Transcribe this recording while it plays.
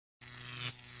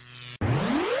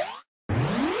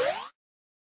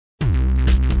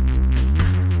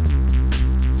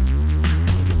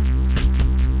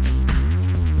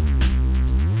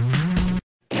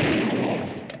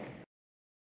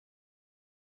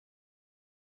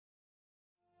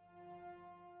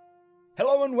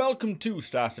Hello and welcome to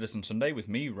Star Citizen Sunday with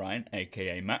me, Ryan,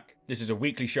 aka Mac. This is a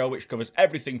weekly show which covers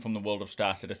everything from the world of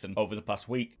Star Citizen over the past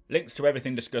week. Links to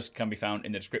everything discussed can be found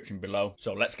in the description below,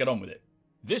 so let's get on with it.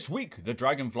 This week, the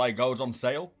Dragonfly goes on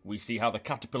sale, we see how the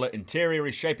Caterpillar interior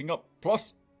is shaping up,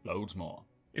 plus loads more.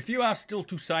 If you are still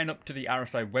to sign up to the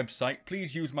RSI website,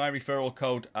 please use my referral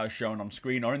code as shown on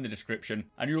screen or in the description,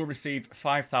 and you'll receive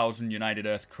 5,000 United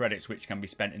Earth credits which can be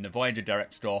spent in the Voyager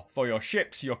Direct store for your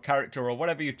ships, your character, or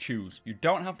whatever you choose. You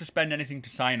don't have to spend anything to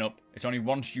sign up, it's only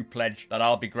once you pledge that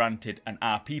I'll be granted an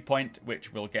RP point,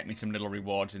 which will get me some little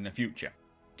rewards in the future.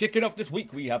 Kicking off this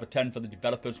week, we have a 10 for the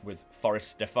developers with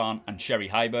Forrest Stefan and Sherry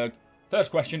Heiberg.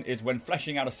 First question is, when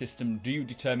fleshing out a system, do you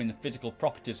determine the physical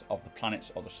properties of the planets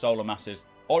or the solar masses,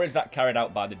 or is that carried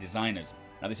out by the designers?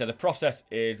 Now they say the process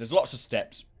is, there's lots of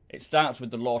steps. It starts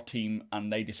with the lore team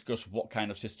and they discuss what kind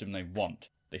of system they want.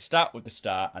 They start with the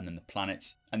star and then the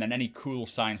planets, and then any cool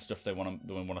science stuff they want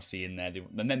to see in there.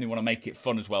 And then they want to make it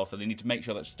fun as well, so they need to make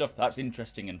sure that stuff that's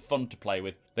interesting and fun to play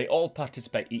with. They all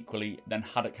participate equally, then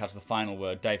Haddock has the final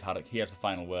word, Dave Haddock, he has the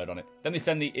final word on it. Then they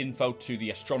send the info to the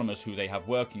astronomers who they have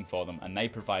working for them, and they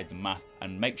provide the math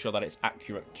and make sure that it's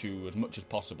accurate to as much as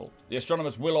possible. The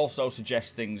astronomers will also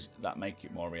suggest things that make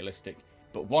it more realistic.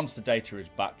 But once the data is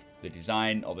back, the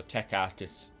design or the tech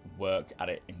artists work at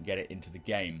it and get it into the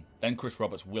game. Then Chris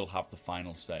Roberts will have the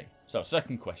final say. So,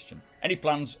 second question. Any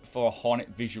plans for a Hornet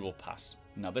visual pass?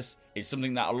 Now this is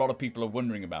something that a lot of people are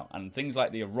wondering about, and things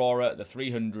like the Aurora, the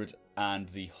 300 and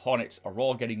the Hornets are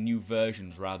all getting new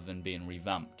versions rather than being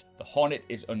revamped. The Hornet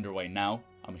is underway now.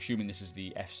 I'm assuming this is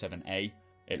the F7A.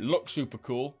 It looks super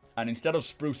cool, and instead of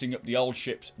sprucing up the old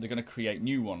ships, they're going to create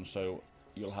new ones. So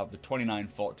you'll have the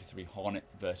 2943 Hornet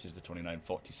versus the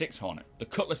 2946 Hornet. The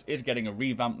Cutlass is getting a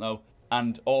revamp though,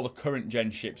 and all the current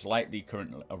gen ships like the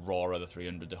current Aurora, the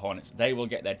 300, the Hornets, they will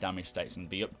get their damage states and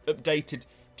be updated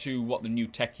to what the new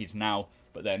tech is now,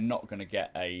 but they're not going to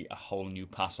get a whole new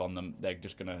pass on them. They're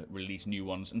just going to release new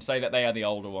ones and say that they are the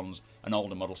older ones, an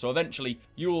older model. So eventually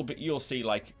you'll see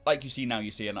like you see now,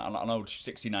 you see an old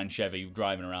 69 Chevy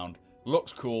driving around.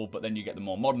 Looks cool, but then you get the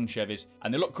more modern Chevys,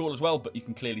 and they look cool as well, but you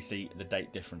can clearly see the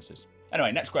date differences.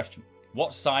 Anyway, next question.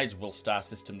 What size will Star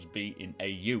Systems be in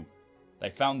AU? They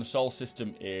found the Sol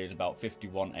system is about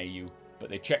 51 AU,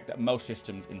 but they checked that most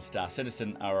systems in Star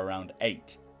Citizen are around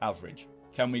 8 average.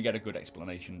 Can we get a good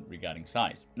explanation regarding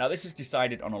size? Now this is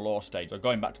decided on a lore stage, so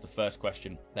going back to the first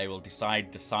question, they will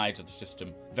decide the size of the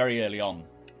system very early on.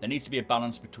 There needs to be a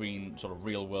balance between sort of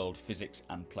real world physics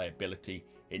and playability.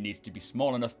 It needs to be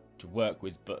small enough to work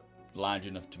with, but large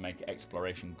enough to make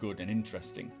exploration good and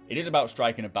interesting. It is about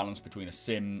striking a balance between a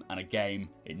sim and a game.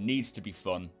 It needs to be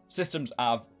fun. Systems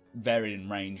are varied in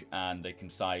range, and they can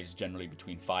size generally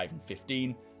between 5 and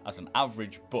 15 as an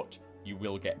average, but you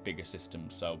will get bigger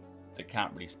systems, so they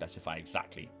can't really specify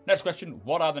exactly. Next question,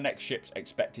 what are the next ships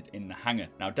expected in the hangar?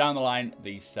 Now down the line,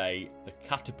 they say the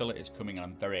Caterpillar is coming, and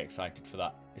I'm very excited for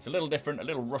that. It's a little different, a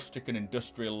little rustic and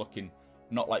industrial looking,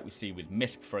 not like we see with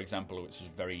Misk, for example, which is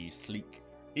very sleek.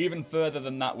 Even further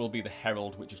than that will be the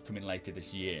Herald, which is coming later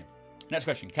this year. Next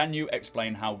question, can you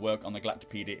explain how work on the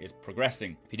Galactopedia is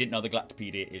progressing? If you didn't know, the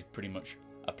Galactopedia is pretty much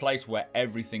a place where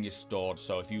everything is stored,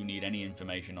 so if you need any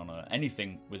information on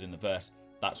anything within the verse,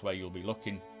 that's where you'll be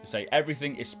looking. They say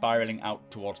everything is spiraling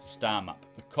out towards the star map,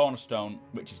 the cornerstone,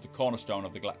 which is the cornerstone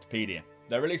of the Galactopedia.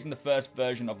 They're releasing the first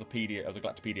version of the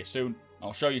Galactopedia soon.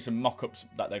 I'll show you some mock-ups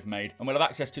that they've made, and we'll have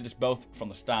access to this both from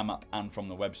the star map and from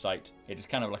the website. It is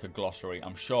kind of like a glossary.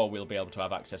 I'm sure we'll be able to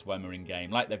have access when we're in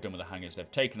game, like they've done with the hangars.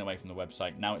 They've taken away from the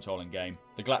website, now it's all in game.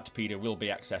 The Galactopedia will be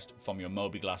accessed from your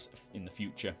Mobi-Glass in the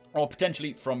future, or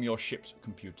potentially from your ship's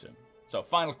computer. So,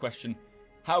 final question.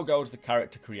 How goes the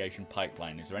character creation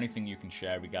pipeline? Is there anything you can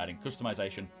share regarding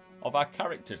customization of our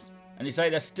characters? And they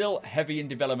say they're still heavy in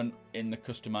development in the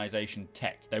customization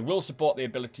tech. They will support the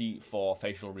ability for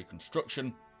facial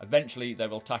reconstruction. Eventually, they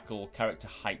will tackle character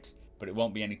height, but it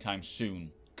won't be anytime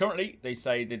soon. Currently, they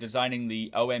say they're designing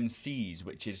the OMCs,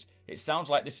 which is, it sounds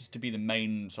like this is to be the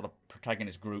main sort of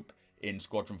protagonist group in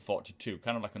Squadron 42,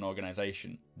 kind of like an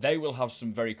organization. They will have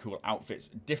some very cool outfits,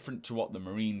 different to what the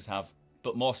Marines have,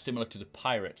 but more similar to the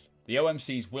pirates. The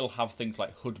OMCs will have things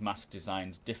like hood mask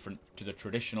designs different to the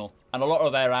traditional, and a lot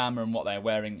of their armor and what they're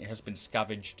wearing has been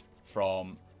scavenged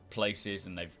from places,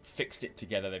 and they've fixed it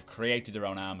together. They've created their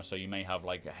own armor, so you may have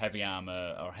like a heavy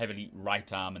armor or heavily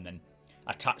right arm and then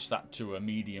attach that to a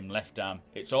medium left arm.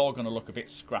 It's all going to look a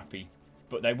bit scrappy,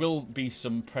 but there will be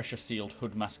some pressure sealed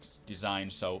hood masks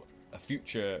designed, so a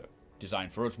future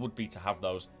design for us would be to have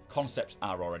those. Concepts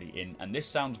are already in, and this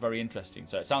sounds very interesting.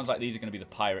 So it sounds like these are going to be the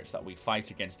pirates that we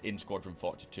fight against in Squadron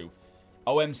 42.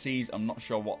 OMCs, I'm not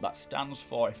sure what that stands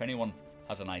for. If anyone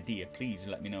has an idea, please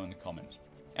let me know in the comments.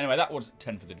 Anyway, that was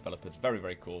 10 for the developers. Very,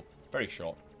 very cool. Very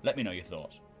short. Let me know your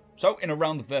thoughts. So, in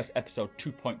Around the Verse episode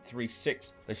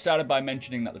 2.36, they started by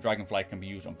mentioning that the Dragonfly can be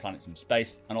used on planets in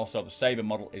space, and also the Saber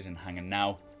model is in hangar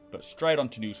now. But straight on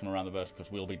to news from Around the Verse,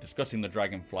 because we'll be discussing the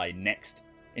Dragonfly next.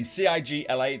 In CIG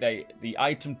LA, the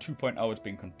item 2.0 has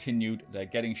been continued. They're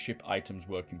getting ship items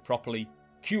working properly.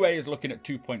 QA is looking at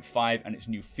 2.5 and its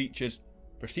new features.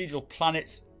 Procedural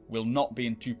planets will not be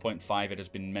in 2.5, it has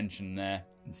been mentioned there,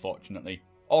 unfortunately.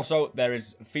 Also, there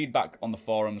is feedback on the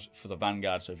forums for the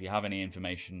Vanguard, so if you have any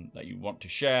information that you want to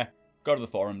share, go to the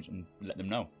forums and let them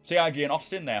know. CIG in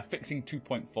Austin, they are fixing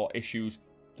 2.4 issues,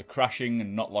 the crashing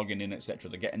and not logging in, etc.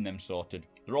 They're getting them sorted.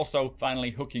 They're also finally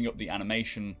hooking up the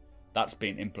animation. That's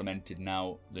been implemented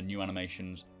now, the new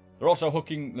animations. They're also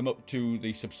hooking them up to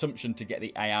the subsumption to get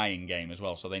the AI in-game as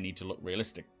well, so they need to look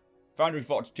realistic. Foundry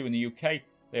 42 in the UK,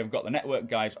 they have got the network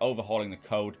guys overhauling the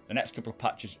code. The next couple of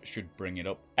patches should bring it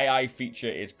up. AI feature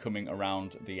is coming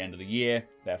around the end of the year.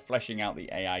 They're fleshing out the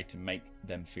AI to make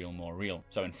them feel more real.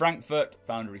 So in Frankfurt,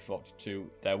 Foundry 42,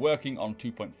 they're working on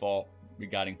 2.4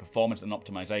 regarding performance and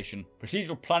optimization.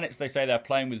 Procedural planets, they say they're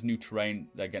playing with new terrain.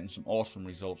 They're getting some awesome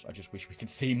results. I just wish we could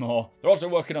see more. They're also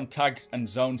working on tags and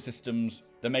zone systems.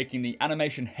 They're making the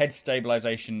animation head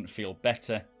stabilization feel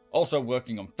better. Also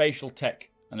working on facial tech,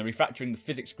 and they're refactoring the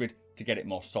physics grid to get it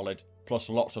more solid, plus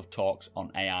lots of talks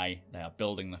on AI. They are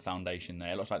building the foundation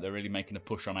there. It looks like they're really making a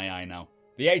push on AI now.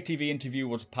 The ATV interview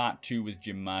was part 2 with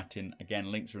Jim Martin.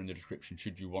 Again, links are in the description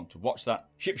should you want to watch that.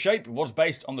 Ship shape was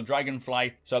based on the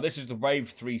Dragonfly. So this is the Wave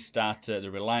 3 starter. The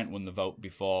Reliant won the vote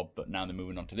before, but now they're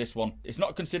moving on to this one. It's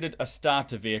not considered a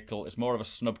starter vehicle. It's more of a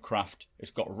snub craft.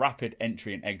 It's got rapid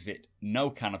entry and exit, no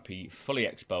canopy, fully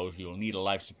exposed. You'll need a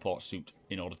life support suit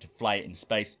in order to fly it in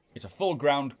space. It's a full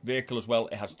ground vehicle as well.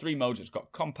 It has 3 modes. It's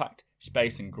got compact,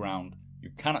 space and ground. You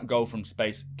cannot go from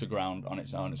space to ground on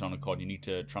its own accord. You need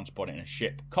to transport it in a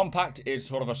ship. Compact is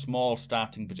sort of a small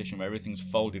starting position where everything's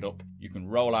folded up. You can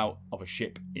roll out of a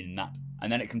ship in that.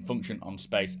 And then it can function on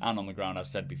space and on the ground, as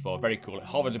said before. Very cool. It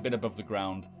hovers a bit above the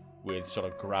ground with sort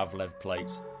of grav-lev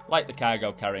plates. Like the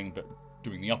cargo carrying, but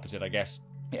doing the opposite, I guess.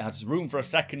 It has room for a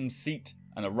second seat,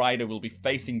 and the rider will be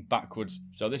facing backwards.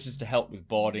 So this is to help with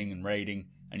boarding and raiding.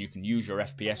 And you can use your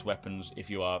FPS weapons if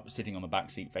you are sitting on the back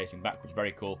seat facing backwards.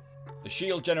 Very cool. The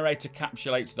shield generator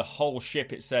encapsulates the whole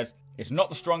ship, it says. It's not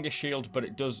the strongest shield, but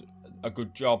it does a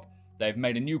good job. They've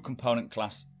made a new component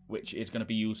class, which is going to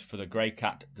be used for the Grey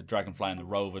Cat, the Dragonfly, and the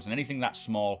Rovers. And anything that's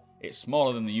small, it's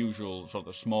smaller than the usual, sort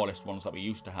of the smallest ones that we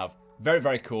used to have. Very,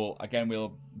 very cool. Again,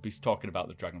 we'll be talking about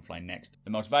the Dragonfly next.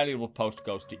 The most valuable post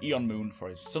goes to Eon Moon for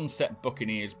his Sunset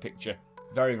Buccaneers picture.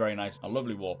 Very, very nice. A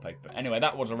lovely wallpaper. Anyway,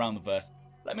 that was Around the Verse.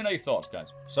 Let me know your thoughts, guys.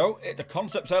 So, the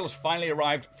concept sale has finally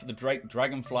arrived for the Drake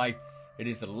Dragonfly. It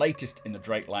is the latest in the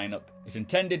Drake lineup. It's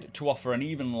intended to offer an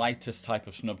even lighter type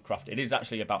of snubcraft. It is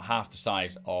actually about half the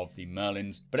size of the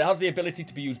Merlins, but it has the ability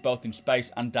to be used both in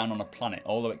space and down on a planet.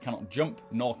 Although it cannot jump,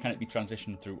 nor can it be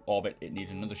transitioned through orbit, it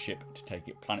needs another ship to take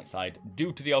it planetside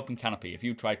due to the open canopy. If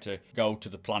you try to go to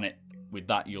the planet with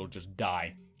that, you'll just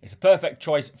die. It's a perfect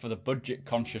choice for the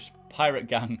budget-conscious pirate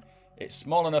gang. It's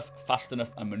small enough, fast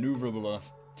enough, and maneuverable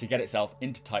enough to get itself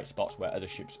into tight spots where other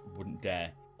ships wouldn't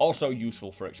dare. Also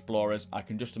useful for explorers. I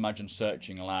can just imagine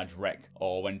searching a large wreck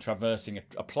or when traversing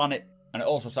a planet. And it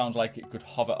also sounds like it could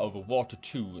hover over water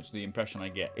too, is the impression I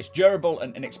get. It's durable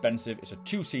and inexpensive. It's a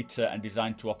 2-seater and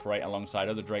designed to operate alongside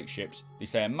other Drake ships. They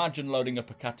say imagine loading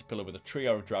up a Caterpillar with a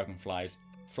trio of Dragonflies,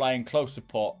 flying close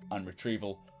support and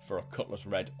retrieval for a Cutlass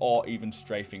Red, or even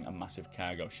strafing a massive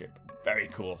cargo ship. Very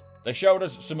cool. They showed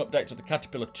us some updates of the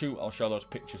Caterpillar 2. I'll show those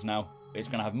pictures now. It's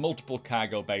going to have multiple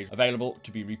cargo bays available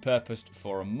to be repurposed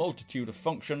for a multitude of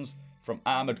functions, from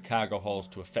armoured cargo holds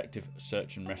to effective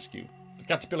search and rescue. The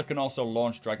Caterpillar can also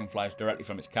launch Dragonflies directly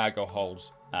from its cargo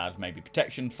holds as maybe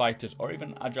protection, fighters, or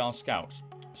even agile scouts.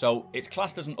 So it's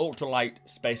classed as an ultralight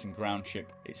space and ground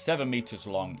ship. It's 7 meters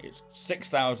long, it's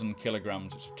 6,000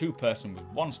 kilograms, it's a 2-person with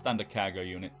 1 standard cargo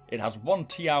unit. It has 1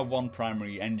 TR-1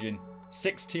 primary engine,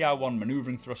 6 TR-1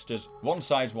 manoeuvring thrusters, 1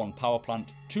 size 1 power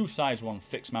plant, 2 size 1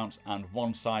 fixed mounts, and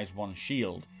 1 size 1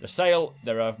 shield. The sale,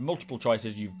 there are multiple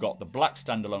choices. You've got the black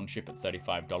standalone ship at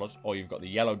 $35, or you've got the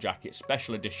yellow jacket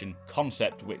special edition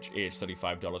concept, which is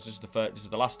 $35. This is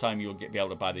the last time you'll be able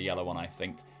to buy the yellow one, I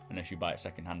think, unless you buy it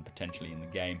secondhand potentially in the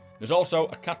game. There's also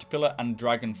a Caterpillar and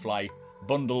Dragonfly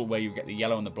bundle where you get the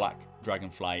yellow and the black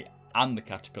Dragonfly and the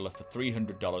Caterpillar for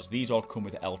 $300. These all come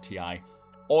with LTI.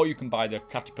 Or you can buy the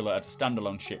Caterpillar as a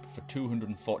standalone ship for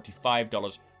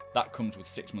 $245. That comes with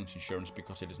 6 months insurance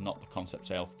because it is not the concept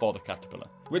sale for the Caterpillar.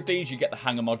 With these, you get the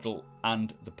hangar module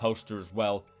and the poster as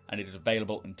well. and it is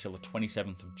available until the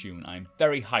 27th of June. I'm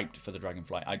very hyped for the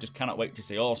Dragonfly. I just cannot wait to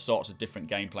see all sorts of different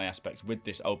gameplay aspects with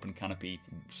this open canopy,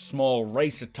 small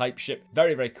racer type ship.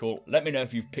 Very, very cool. Let me know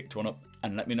if you've picked one up,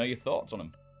 and let me know your thoughts on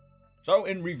them. So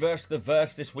in Reverse the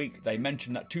Verse this week, they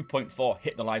mentioned that 2.4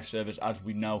 hit the live servers, as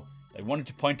we know. They wanted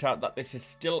to point out that this is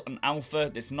still an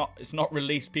alpha. It's not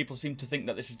released. People seem to think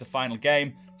that this is the final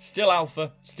game. Still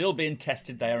alpha, still being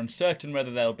tested. They are uncertain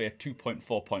whether there'll be a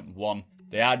 2.4.1.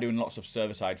 They are doing lots of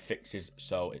server-side fixes,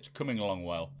 so it's coming along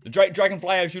well. The Drake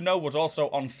Dragonfly, as you know, was also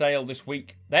on sale this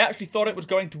week. They actually thought it was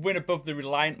going to win above the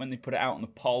Reliant when they put it out on the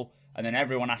poll, and then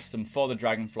everyone asked them for the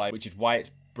Dragonfly, which is why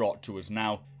it's brought to us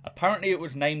now. Apparently it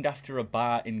was named after a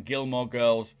bar in Gilmore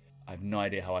Girls. I have no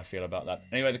idea how I feel about that.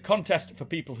 Anyway, the contest for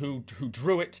people who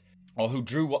drew it, or who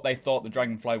drew what they thought the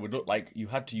Dragonfly would look like, you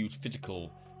had to use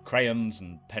physical crayons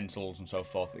and pencils and so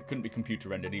forth. It couldn't be computer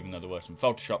rendered, even though there were some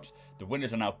photoshops. The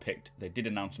winners are now picked. They did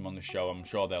announce them on the show. I'm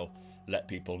sure they'll let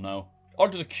people know.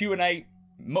 On to the Q&A.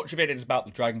 Much of it is about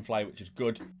the Dragonfly, which is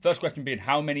good. First question being,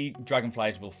 how many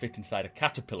Dragonflies will fit inside a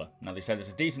caterpillar? Now, they said there's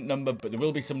a decent number, but there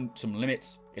will be some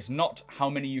limits. It's not how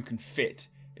many you can fit.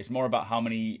 It's more about how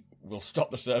many will stop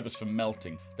the servers from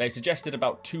melting. They suggested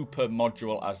about 2 per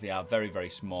module, as they are very, very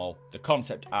small. The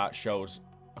concept art shows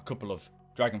a couple of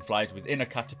Dragonflies within a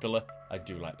caterpillar. I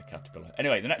do like the caterpillar.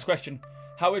 Anyway, the next question,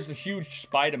 how is the huge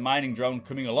spider mining drone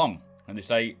coming along? And they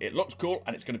say it looks cool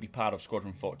and it's going to be part of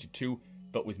Squadron 42,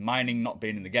 but with mining not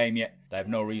being in the game yet, they have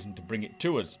no reason to bring it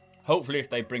to us. Hopefully if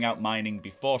they bring out mining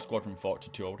before Squadron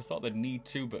 42, I would have thought they'd need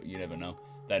to, but you never know,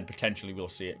 then potentially we'll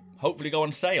see it hopefully go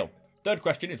on sale. Third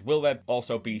question is, will there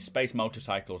also be space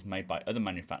motorcycles made by other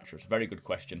manufacturers? Very good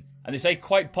question. And they say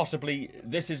quite possibly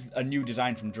this is a new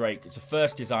design from Drake. It's the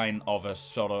first design of a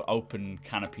sort of open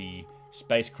canopy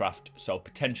spacecraft, so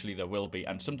potentially there will be.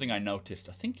 And something I noticed,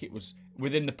 I think it was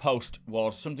within the post,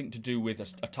 was something to do with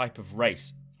a type of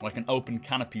race, like an open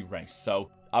canopy race.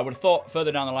 So I would have thought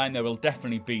further down the line there will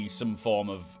definitely be some form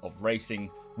of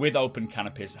racing with open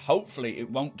canopies. Hopefully it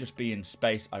won't just be in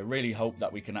space. I really hope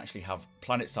that we can actually have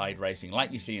planet-side racing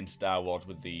like you see in Star Wars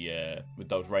with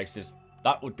those races.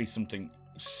 That would be something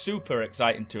super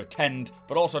exciting to attend,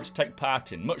 but also to take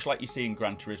part in. Much like you see in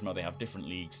Gran Turismo, they have different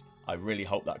leagues. I really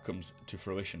hope that comes to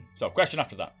fruition. So, question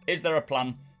after that. Is there a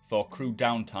plan for crew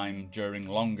downtime during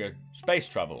longer space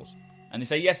travels? And they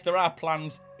say, yes, there are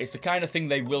plans. It's the kind of thing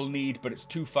they will need, but it's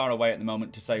too far away at the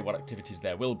moment to say what activities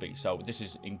there will be. So this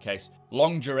is in case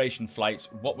long duration flights,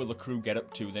 what will the crew get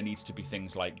up to? There needs to be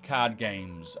things like card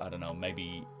games, I don't know,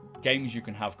 maybe games you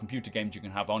can have, computer games you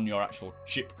can have on your actual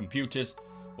ship computers.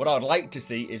 What I would like to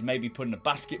see is maybe putting a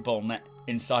basketball net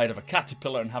inside of a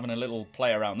caterpillar and having a little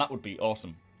play around. That would be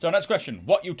awesome. So next question,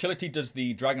 what utility does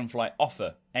the Dragonfly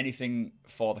offer? Anything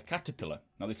for the caterpillar?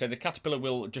 Now they say the caterpillar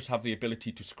will just have the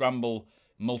ability to scramble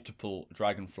multiple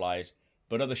Dragonflies,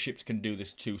 but other ships can do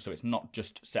this too, so it's not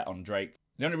just set on Drake.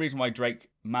 The only reason why Drake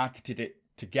marketed it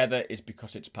together is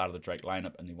because it's part of the Drake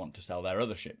lineup and they want to sell their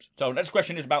other ships. So next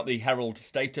question is about the Herald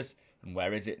status, and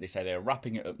where is it? They say they're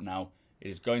wrapping it up now.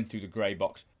 It is going through the grey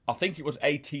box. I think it was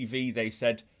ATV, they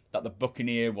said that the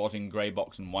Buccaneer was in grey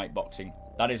box and white boxing.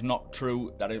 That is not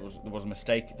true. There was a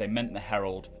mistake. They meant the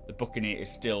Herald. The Buccaneer is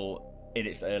still in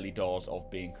its early doors of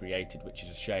being created, which is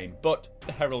a shame. But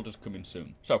the Herald is coming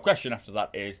soon. So question after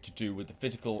that is to do with the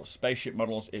physical spaceship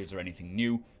models. Is there anything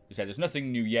new? They say there's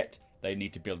nothing new yet. They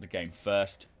need to build the game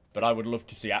first. But I would love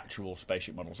to see actual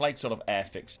spaceship models, like sort of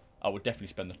Airfix. I would definitely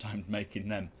spend the time making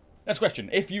them. Next question.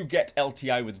 If you get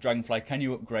LTI with Dragonfly, can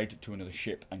you upgrade to another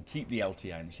ship and keep the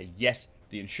LTI? And they say yes.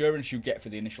 The insurance you get for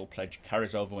the initial pledge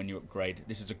carries over when you upgrade.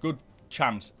 This is a good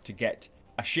chance to get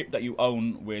a ship that you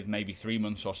own with maybe 3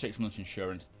 months or 6 months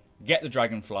insurance, get the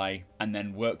Dragonfly, and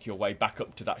then work your way back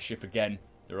up to that ship again.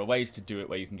 There are ways to do it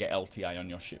where you can get LTI on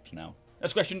your ships now.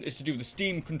 Next question is to do with the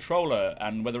Steam controller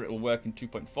and whether it will work in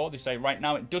 2.4. They say right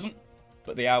now it doesn't,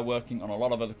 but they are working on a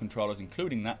lot of other controllers,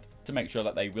 including that, to make sure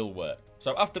that they will work.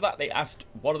 So after that, they asked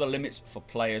what are the limits for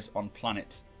players on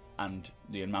planets and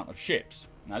the amount of ships.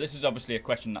 Now this is obviously a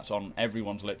question that's on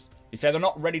everyone's lips. They say they're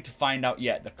not ready to find out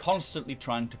yet. They're constantly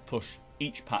trying to push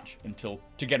each patch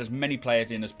to get as many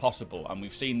players in as possible, and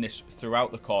we've seen this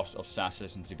throughout the course of Star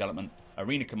Citizen's development.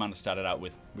 Arena Commander started out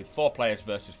with 4 players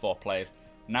versus 4 players.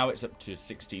 Now it's up to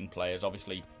 16 players.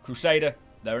 Obviously Crusader,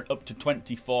 they're up to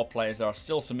 24 players. There are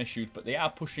still some issues, but they are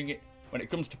pushing it. When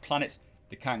it comes to planets,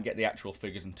 they can't get the actual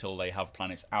figures until they have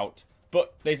planets out.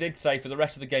 But they did say for the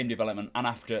rest of the game development and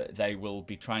after, they will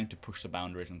be trying to push the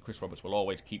boundaries, and Chris Roberts will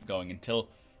always keep going until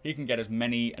he can get as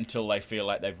many until they feel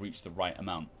like they've reached the right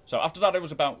amount. So after that, it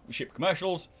was about ship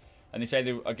commercials. And they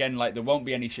say, again, like, there won't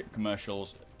be any ship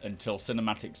commercials until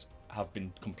cinematics have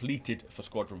been completed for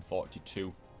Squadron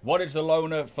 42. What is the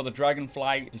loaner for the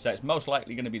Dragonfly? He said it's most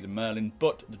likely going to be the Merlin,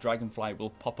 but the Dragonfly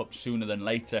will pop up sooner than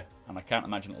later, and I can't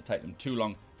imagine it'll take them too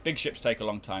long. Big ships take a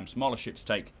long time, smaller ships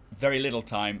take very little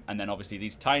time, and then obviously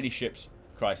these tiny ships,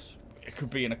 Christ, it could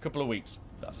be in a couple of weeks.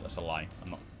 That's a lie.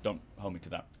 Don't hold me to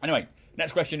that. Anyway,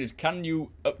 next question is, can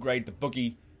you upgrade the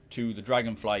buggy to the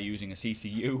Dragonfly using a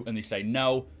CCU? And they say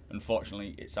no.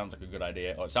 Unfortunately, it sounds like a good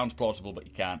idea, or it sounds plausible, but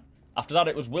you can't. After that,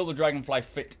 it was, will the Dragonfly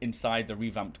fit inside the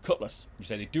revamped Cutlass? You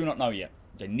say they do not know yet.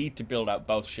 They need to build out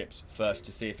both ships first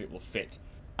to see if it will fit.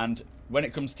 And when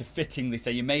it comes to fitting, they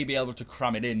say you may be able to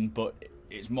cram it in, but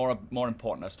it's more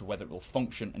important as to whether it will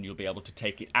function and you'll be able to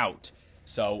take it out.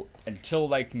 So until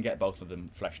they can get both of them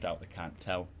fleshed out, they can't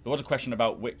tell. There was a question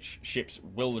about which ships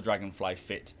will the Dragonfly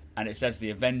fit, and it says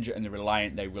the Avenger and the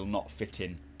Reliant they will not fit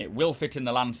in. It will fit in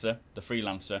the Lancer, the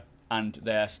Freelancer, and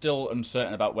they're still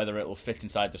uncertain about whether it will fit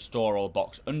inside the store or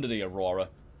box under the Aurora,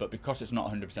 but because it's not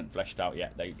 100% fleshed out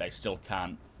yet, they still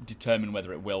can't determine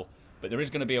whether it will. But there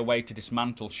is going to be a way to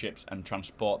dismantle ships and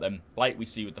transport them, like we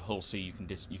see with the Hull C. You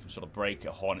can sort of break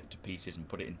a Hornet to pieces and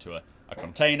put it into a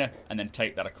container, and then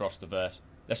take that across the verse.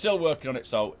 They're still working on it,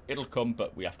 so it'll come,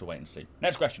 but we have to wait and see.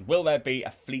 Next question. Will there be a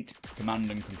fleet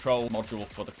command and control module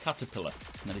for the Caterpillar?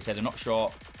 And they say they're not sure,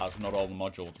 as not all the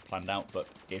modules are planned out, but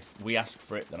if we ask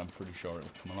for it, then I'm pretty sure it'll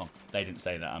come along. They didn't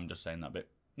say that, I'm just saying that bit.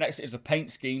 Next is the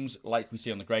paint schemes, like we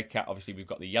see on the Grey Cat. Obviously, we've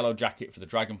got the yellow jacket for the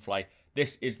Dragonfly.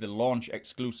 This is the launch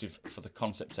exclusive for the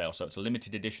concept sale, so it's a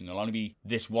limited edition. There'll only be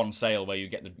this one sale where you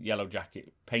get the yellow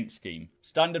jacket paint scheme.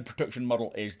 Standard production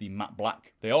model is the matte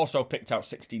black. They also picked out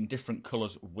 16 different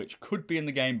colours, which could be in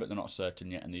the game, but they're not certain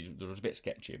yet, and they was a bit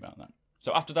sketchy about that.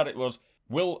 So after that, it was,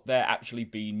 will there actually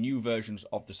be new versions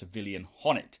of the civilian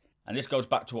Hornet? And this goes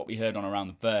back to what we heard on Around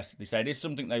the Verse. They say it is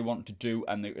something they want to do,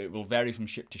 and it will vary from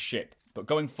ship to ship. But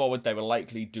going forward, they will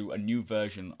likely do a new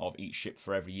version of each ship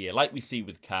for every year, like we see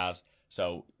with cars.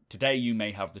 So today you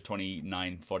may have the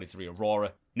 2943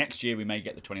 Aurora. Next year we may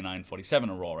get the 2947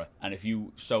 Aurora. And if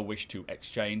you so wish to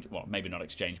exchange, well, maybe not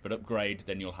exchange, but upgrade,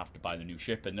 then you'll have to buy the new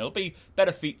ship. And there'll be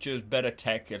better features, better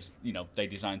tech as, you know, they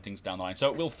design things down the line. So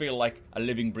it will feel like a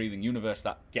living, breathing universe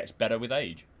that gets better with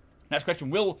age. Next question,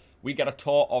 will we get a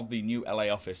tour of the new LA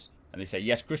office? And they say,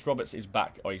 yes, Chris Roberts is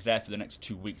back, or he's there for the next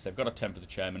 2 weeks. They've got a temp for the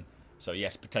chairman. So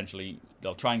yes, potentially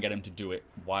they'll try and get him to do it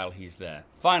while he's there.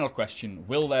 Final question,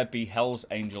 will there be Hell's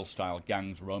Angel style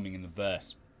gangs roaming in the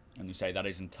verse? And they say that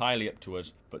is entirely up to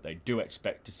us, but they do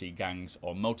expect to see gangs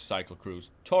or motorcycle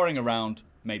crews touring around,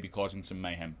 maybe causing some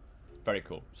mayhem. Very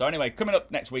cool. So anyway, coming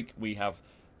up next week,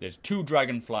 there's 2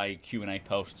 Dragonfly Q&A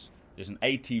posts. There's an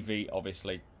ATV,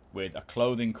 obviously, with a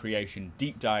clothing creation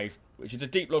deep dive, which is a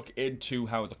deep look into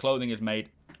how the clothing is made.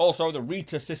 Also, the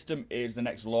Rita system is the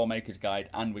next Lawmaker's Guide,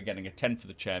 and we're getting a 10 for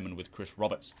the chairman with Chris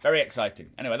Roberts. Very exciting.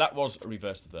 Anyway, that was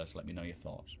Reverse the Verse. Let me know your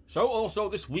thoughts. So, also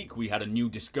this week, we had a new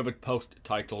discovered post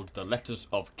titled The Letters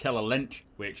of Keller Lynch,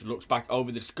 which looks back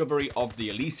over the discovery of the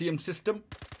Elysium system.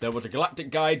 There was a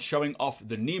galactic guide showing off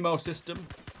the Nemo system.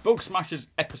 Bug Smashers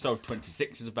episode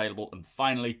 26 is available, and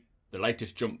finally, the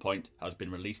latest jump point has been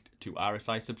released to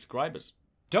RSI subscribers.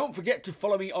 Don't forget to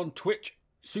follow me on Twitch,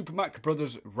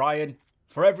 SuperMacBrothers Ryan.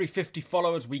 For every 50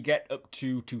 followers we get up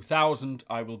to 2,000,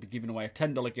 I will be giving away a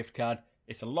 $10 gift card.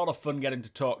 It's a lot of fun getting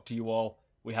to talk to you all.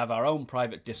 We have our own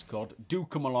private Discord. Do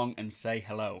come along and say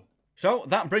hello. So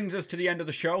that brings us to the end of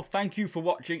the show. Thank you for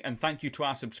watching, and thank you to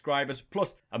our subscribers,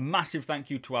 plus a massive thank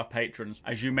you to our patrons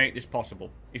as you make this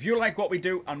possible. If you like what we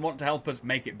do and want to help us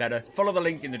make it better, follow the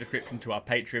link in the description to our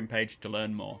Patreon page to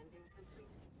learn more.